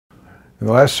In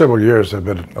the last several years, there have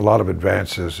been a lot of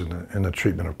advances in the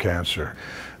treatment of cancer.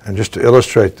 And just to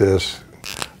illustrate this,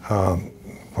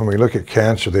 when we look at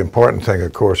cancer, the important thing,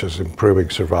 of course, is improving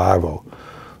survival.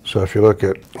 So if you look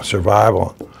at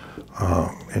survival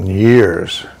in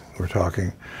years, we're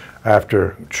talking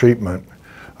after treatment,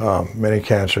 many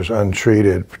cancers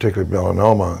untreated, particularly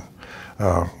melanoma,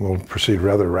 will proceed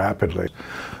rather rapidly.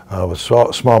 With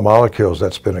small molecules,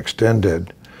 that's been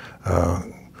extended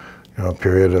a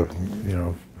period of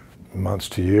months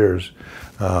to years.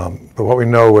 But what we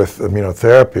know with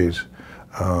immunotherapies,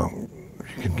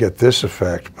 you can get this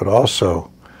effect, but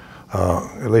also,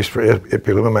 at least for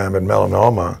ipilimumab and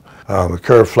melanoma, the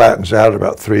curve flattens out at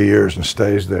about 3 years and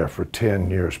stays there for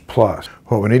 10 years plus.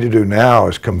 What we need to do now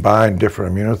is combine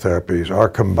different immunotherapies, or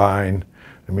combine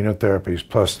immunotherapies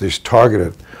plus these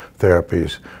targeted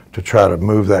therapies to try to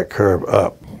move that curve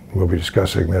up. We'll be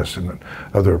discussing this and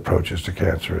other approaches to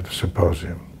cancer at the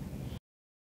symposium.